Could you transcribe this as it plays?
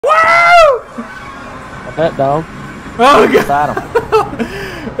That dog. Oh god!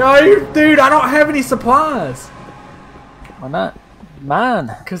 Fight him. Oh, dude, I don't have any supplies. Why not? Mine.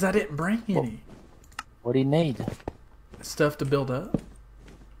 Cause I didn't bring any. What do you need? Stuff to build up.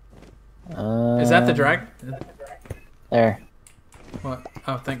 Is that the dragon? There. What?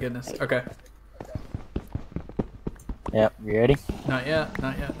 Oh, thank goodness. Okay. Yep. You ready? Not yet.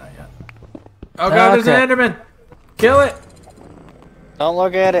 Not yet. Not yet. Oh god, there's an Enderman. Kill it. Don't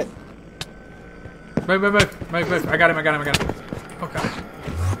look at it. Move, move, move, move, move. I got him. I got him. I got him. Oh god.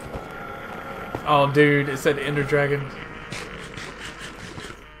 Oh dude, it said Ender Dragon.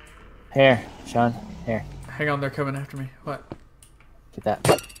 Here, Sean. Here. Hang on, they're coming after me. What? Get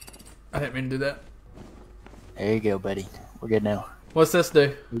that. I didn't mean to do that. There you go, buddy. We're good now. What's this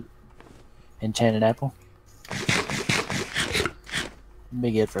do? Enchanted apple.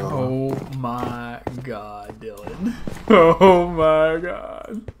 Be good for a little. Oh my god, Dylan. Oh my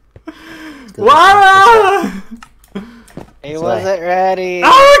god. Wow! He wasn't ready. Oh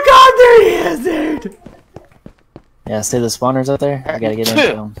my god, there he is, dude! Yeah, see the spawners up there? I gotta get into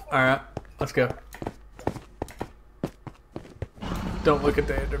them. Alright, let's go. Don't look at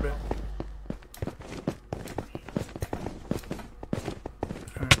the Enderman.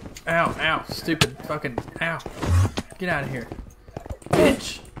 Right. Ow, ow, stupid fucking ow. Get out of here.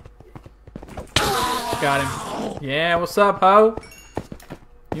 Bitch. Got him. Yeah, what's up, ho?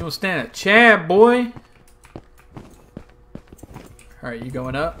 You don't stand a chance, boy. Alright, you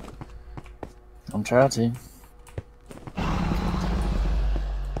going up? I'm trying to.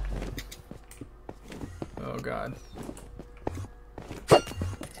 Oh god.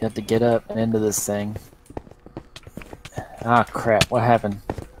 You have to get up and into this thing. Ah, crap. What happened?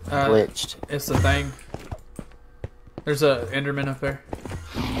 Glitched. It's the thing. There's a Enderman up there.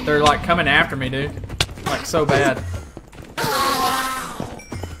 They're like coming after me, dude. Like so bad.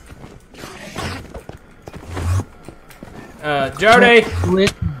 Jody!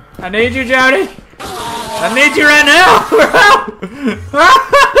 I need you, Jody! I need you right now!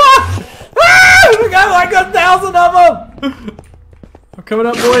 We got like 1,000 of them! I'm coming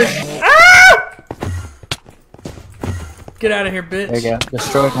up, boys. Ah! Get out of here, bitch. There you go.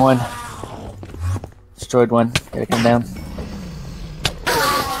 Destroyed one. Destroyed one. Gotta come down.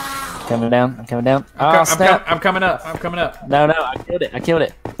 Coming down. I'm coming down. Oh, snap. I'm coming up. I'm coming up. No, no. I killed it. I killed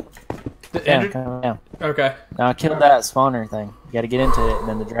it. Yeah, coming down. Okay. Now I killed that spawner thing. You gotta get into it, and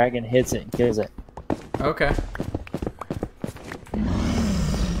then the dragon hits it and kills it. Okay.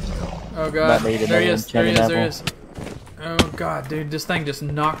 Oh god. There he is. There he is. There he is. Oh god, dude. This thing just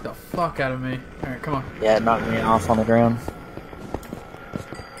knocked the fuck out of me. Alright, come on. Yeah, it knocked me off on the ground.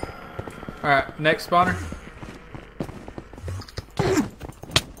 Alright, next spawner.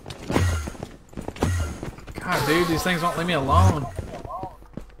 God, dude, these things won't leave me alone.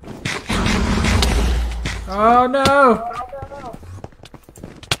 Oh no!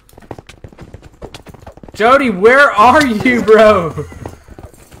 Jody, where are you, bro?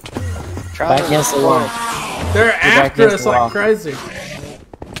 Back against the wall. They're after us like crazy.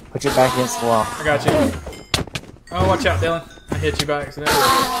 Put your back against the wall. I got you. Oh, watch out, Dylan. I hit you by accident.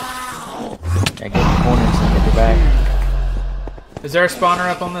 Yeah, get in the corners and get your back. Is there a spawner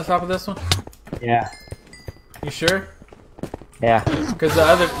up on the top of this one? Yeah. You sure? Yeah. Because the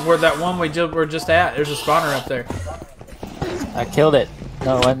other, where that one we were just at, there's a spawner up there. I killed it.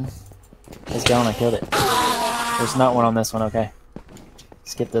 No, it wasn't. It's gone. I killed it. There's not one on this one. Okay.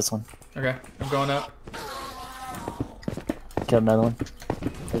 Skip this one. Okay, I'm going up. Killed another one.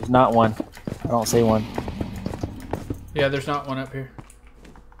 There's not one. I don't see one. Yeah, there's not one up here.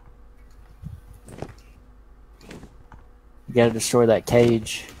 You gotta destroy that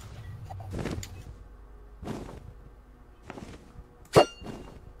cage.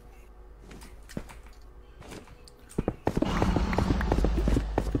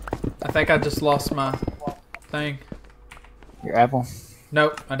 I think I just lost my thing. Your apple?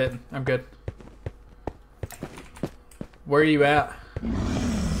 Nope, I didn't. I'm good. Where are you at?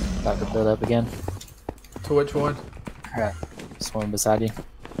 About to build up again. To which one? Crap. This one beside you.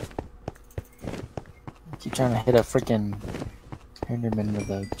 I keep trying to hit a freaking Enderman with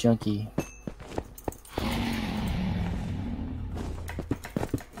a junkie.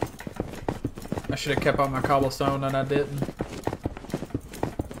 I should have kept on my cobblestone and I didn't.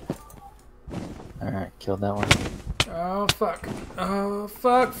 Alright, killed that one. Oh fuck. Oh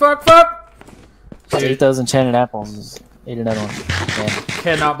fuck, fuck, fuck! Dude. Eat those enchanted apples. Eat another one. Yeah.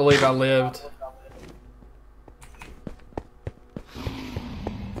 Cannot believe I lived.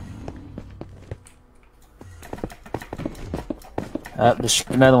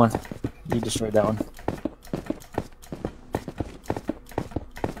 Destroy another one. You destroyed that one.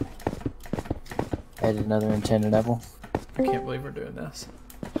 Added another enchanted apple. I can't believe we're doing this.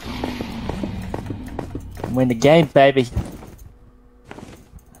 Win the game, baby.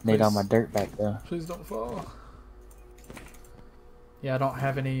 Need Please. all my dirt back though. Please don't fall. Yeah, I don't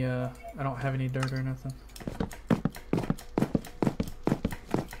have any dirt or nothing.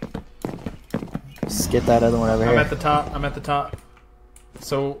 Just get that other one over here. I'm at the top. I'm at the top.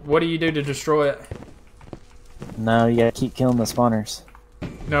 So what do you do to destroy it? No, you gotta keep killing the spawners.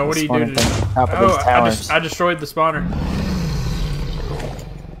 No, what do you do to top of these towers. I destroyed the spawner.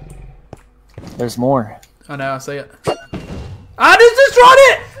 There's more. I know, I see it. I just destroyed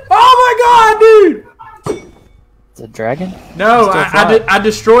it! Oh my god, dude! It's a dragon? No, I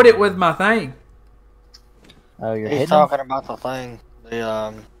destroyed it with my thing. Oh, you're He's hitting talking about the thing.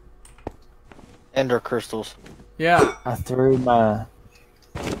 The, ender crystals. Yeah. I threw my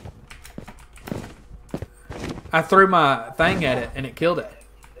thing at it and it killed it.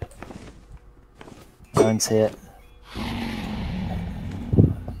 Mine's hit.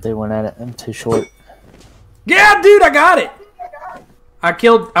 They went at it. I'm too short. Yeah, dude, I got it. I've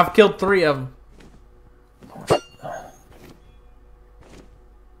killed 3 of them.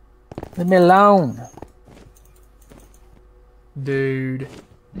 Leave me alone. Dude.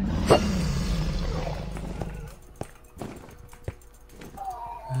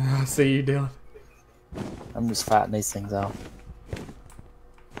 I see you, Dylan. I'm just fighting these things off.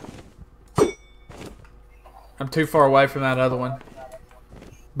 I'm too far away from that other one.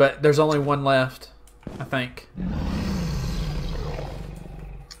 But there's only one left, I think.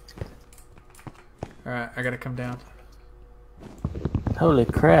 Alright, I gotta come down. Holy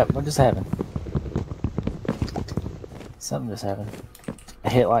crap, what just happened? Something just happened. I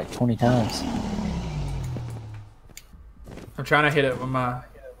hit like 20 times. I'm trying to hit it with my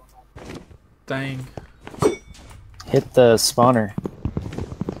thing. Hit the spawner.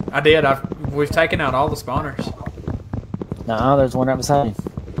 I did. We've taken out all the spawners. Nuh-uh, there's one right beside you.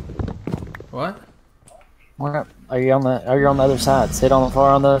 What? One up. You're on the other side. Sit on the floor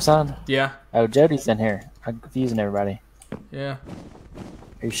on the other side? Yeah. Oh, Jody's in here. I'm confusing everybody. Yeah.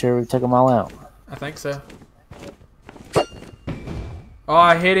 Are you sure we took them all out? I think so. Oh,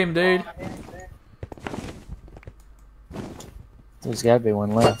 I hit him, dude. There's gotta be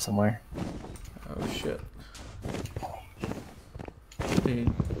one left somewhere. Oh, shit.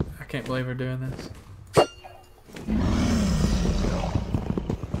 Dude, I can't believe we're doing this.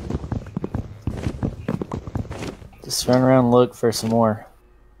 Just run around and look for some more.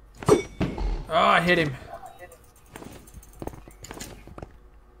 Oh, I hit him.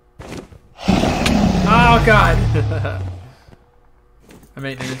 Oh, God. I'm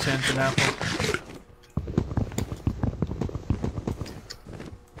eating an enchanted apple.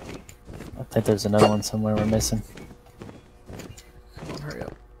 I think there's another one somewhere we're missing. Come on, hurry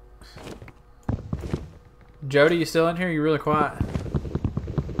up. Jody, you still in here? You're really quiet.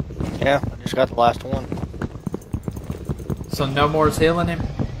 Yeah, I just got the last one. So no more is healing him?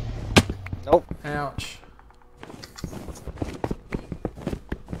 Nope. Ouch.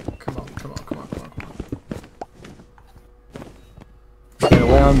 Come on, come on, come on, come on, come on. Gotta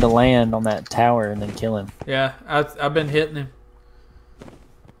allow him to land on that tower and then kill him. Yeah, I've been hitting him.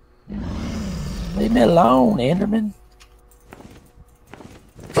 Leave me alone, Enderman.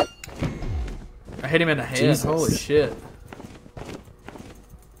 I hit him in the head. Jesus. Holy shit.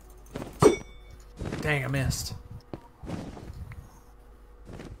 Dang, I missed.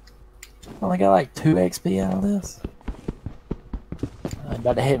 Only got like 2 XP out of this.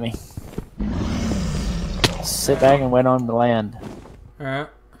 About to hit me. Sit back and wait on him to land. Alright.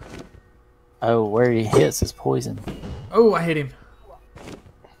 Oh, where he hits is poison. Oh, I hit him.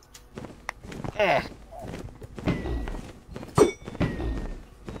 Eh.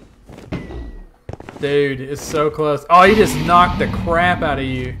 Dude, it's so close. Oh, he just knocked the crap out of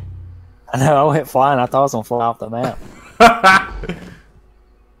you. I know, I went flying. I thought I was going to fly off the map.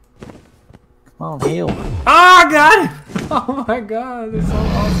 Come on, heal. Oh, I got him! Oh my god, that's so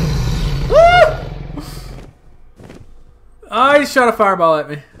awesome. Woo! Oh, he shot a fireball at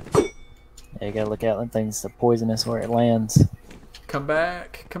me. Yeah, you gotta look out. That thing's poisonous where it lands. Come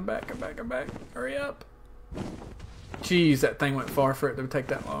back, come back, come back, come back. Hurry up. Jeez, that thing went far for it to take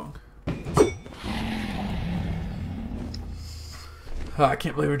that long. Oh, I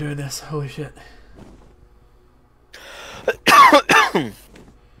can't believe we're doing this. Holy shit.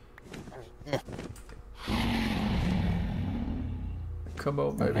 Come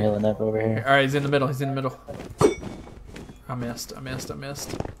on, baby. I'm healing up over here. Alright, he's in the middle. He's in the middle. I missed. I missed. I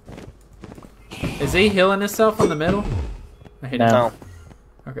missed. Is he healing himself on the middle? I hit him. No.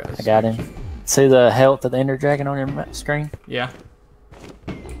 Okay. I got him. See the health of the Ender Dragon on your screen? Yeah.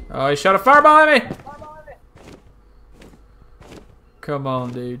 Oh, he shot a fireball at me! Come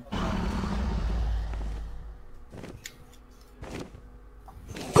on, dude.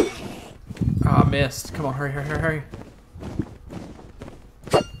 Oh, I missed. Come on, hurry, hurry, hurry,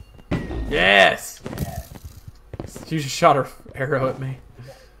 hurry. Yes! You just shot her arrow at me.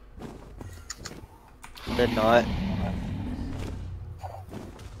 Did not.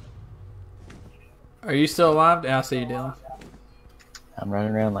 Are you still alive? Yeah, I see you, Dylan. I'm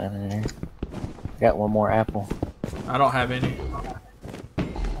running around like in here. Got one more apple. I don't have any.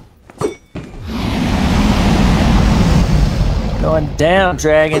 Going down,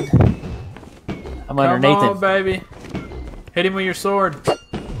 dragon. I'm underneath Come on, him. baby. Hit him with your sword.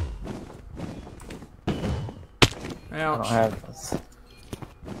 I Ouch. don't have this.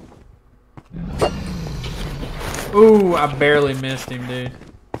 Ooh, I barely missed him, dude.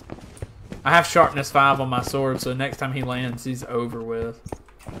 I have sharpness 5 on my sword, so next time he lands, he's over with.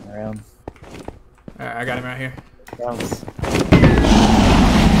 Around. Alright, I got him right here. Bounce.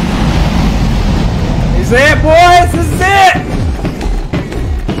 This is it, boys! This is it!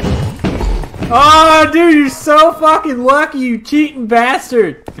 Oh, dude, you're so fucking lucky, you cheating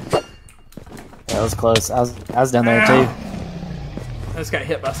bastard! That was close. I was down there too. I just got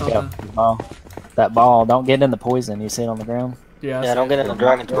hit by something. Yep. Ball. That ball. Don't get in the poison. You see it on the ground. Yeah, Yeah, don't get in the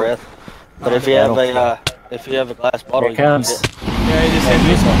dragon's breath. But if you have a glass bottle, Here it comes. you can get it. Yeah, he just hit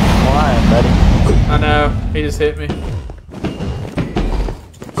Use me. one flying, buddy. I know, he just hit me.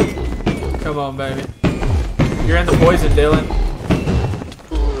 Come on, baby. You're in the poison, Dylan.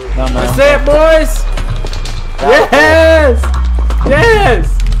 No, no. That's it, boys! Yes!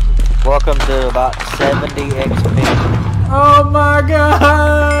 Yes! Welcome to about 70 XP. Oh my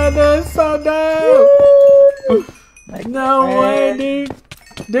god! That's so dope! No way, dude!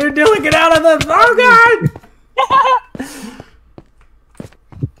 Dude, Dylan, get out of the... Oh god!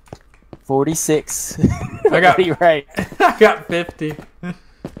 46. I got... You're right. I got 50.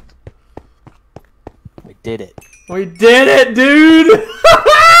 We did it. We did it, dude!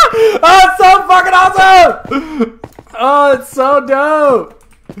 Oh, it's so fucking awesome! Oh, it's so dope!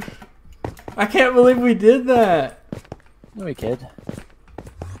 I can't believe we did that. No, we could.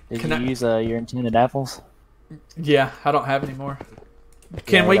 Did Can you I- use your enchanted apples? Yeah, I don't have any more.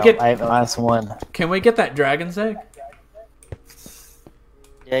 Can Yeah, we I get? have the last one. Can we get that dragon's egg?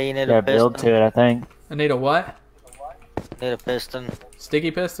 Yeah, you need Yeah, a build piston. to it, I think. I need a what? Need a piston.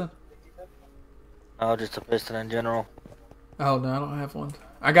 Sticky piston? Oh, just a piston in general. Oh no, I don't have one.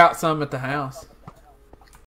 I got some at the house.